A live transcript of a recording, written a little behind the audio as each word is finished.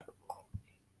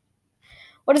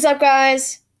What is up,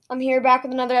 guys? I'm here back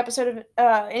with another episode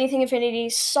of Anything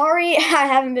Infinity. Sorry, I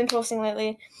haven't been posting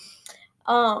lately.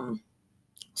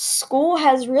 School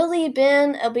has really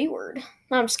been a B word.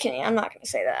 No, I'm just kidding. I'm not going to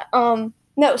say that.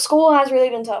 No, school has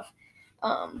really been tough.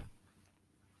 Um,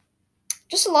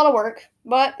 just a lot of work,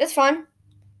 but it's fine.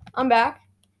 I'm back,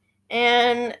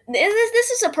 and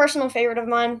this is a personal favorite of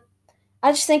mine.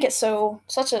 I just think it's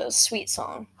such a sweet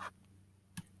song.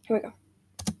 Here we go.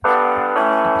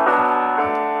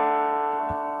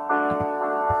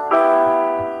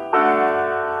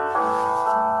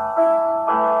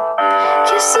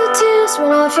 Kiss the tears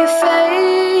run off your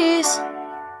face.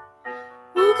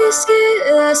 Won't get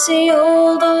scared, I see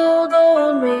old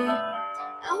me.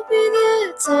 I'll be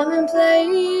there, time and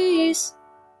place.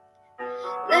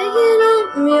 Laying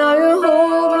on me, are you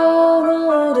holding?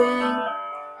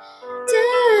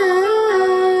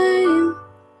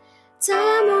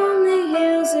 Time only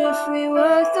heals if we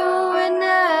work through it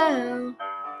now.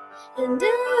 And I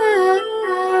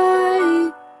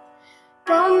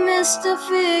promise to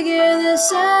figure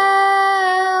this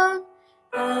out.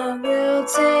 I will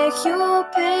take your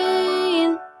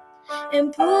pain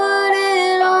and put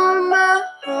it on my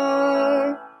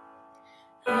heart.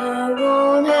 I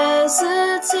won't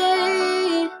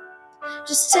hesitate.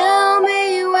 Just tell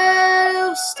me where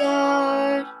to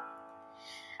start.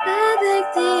 I think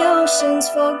the ocean's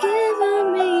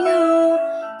forgiven me.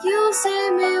 You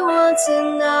saved me once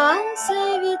and I'll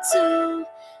save you too.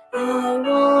 I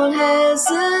won't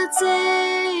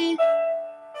hesitate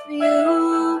for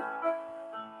you.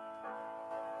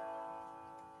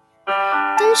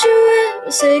 Don't you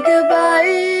ever say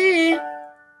goodbye.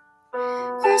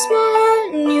 Cross my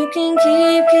heart and you can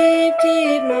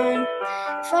keep mine.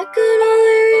 If I could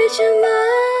only reach your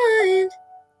mind,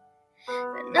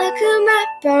 then I could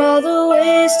map out all the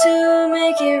ways to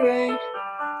make it right.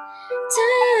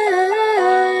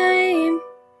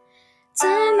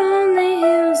 Time only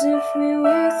heals if we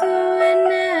work through it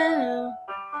now.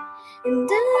 And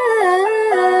I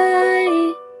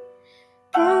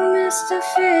promise to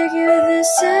figure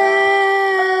this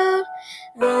out.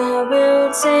 I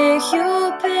will take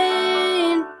your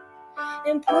pain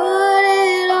and put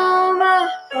it on my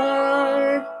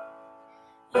heart.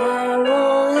 I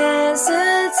won't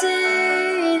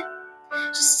hesitate.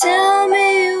 Just tell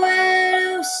me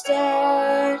where to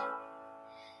start.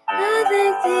 I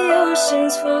think the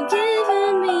ocean's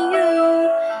forgiven me.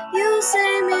 You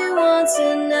saved me once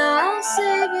and now I'll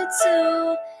save you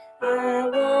too. I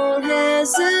won't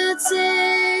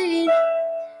hesitate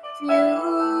for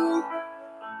you.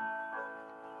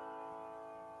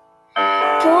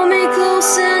 Pull me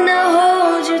close and I'll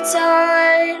hold you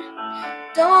tight.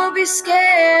 Don't be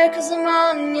scared, 'cause I'm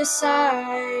on your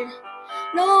side.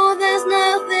 No, there's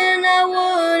nothing I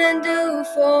wouldn't do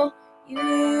for you.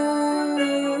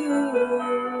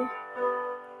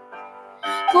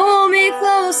 Pull me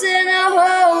close and I'll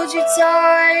hold you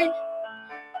tight.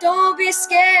 Don't be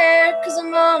scared, 'cause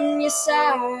I'm on your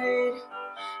side.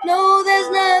 No, there's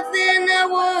nothing I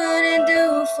wouldn't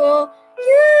do for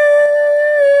you.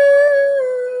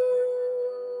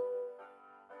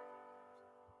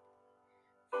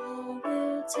 I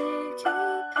will take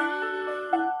your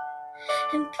pain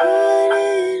and put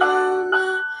it on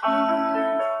my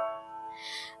heart.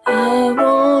 I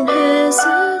won't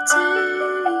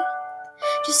hesitate.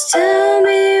 Just tell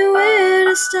me where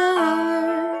to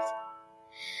start.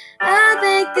 I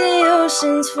think the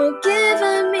ocean's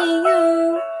forgiven me.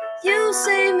 You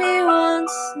saved me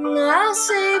once, and I'll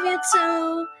save you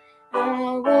too.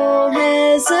 I won't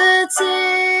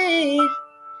hesitate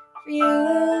for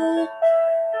you.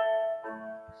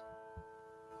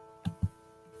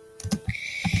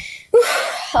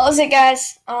 That was it,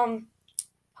 guys.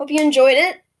 Hope you enjoyed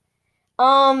it.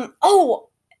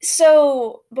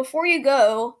 So before you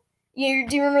go, do you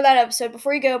remember that episode,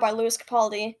 Before You Go by Louis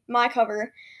Capaldi, my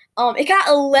cover? It got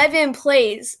 11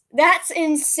 plays. That's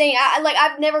insane.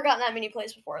 I've never gotten that many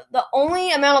plays before. The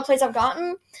only amount of plays I've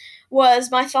gotten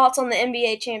was my thoughts on the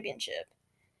NBA championship.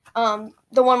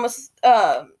 The one with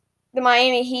the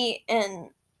Miami Heat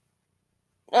and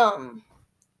the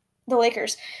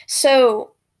Lakers.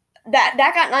 So that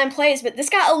got 9 plays, but this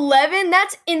got 11.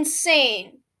 That's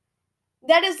insane.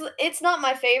 It's not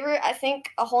my favorite. I think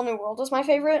A Whole New World was my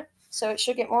favorite, so it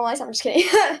should get more likes. I'm just kidding.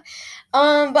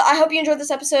 But I hope you enjoyed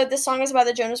this episode. This song is by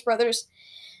the Jonas Brothers.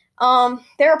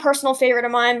 They're a personal favorite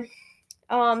of mine.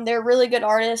 They're really good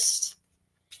artists,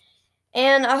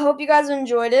 and I hope you guys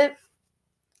enjoyed it.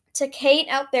 To Kate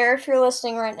out there, if you're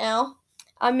listening right now,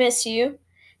 I miss you,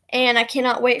 and I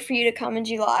cannot wait for you to come in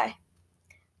July.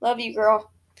 Love you,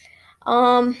 girl.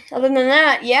 Other than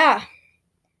that, yeah.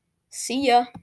 See ya.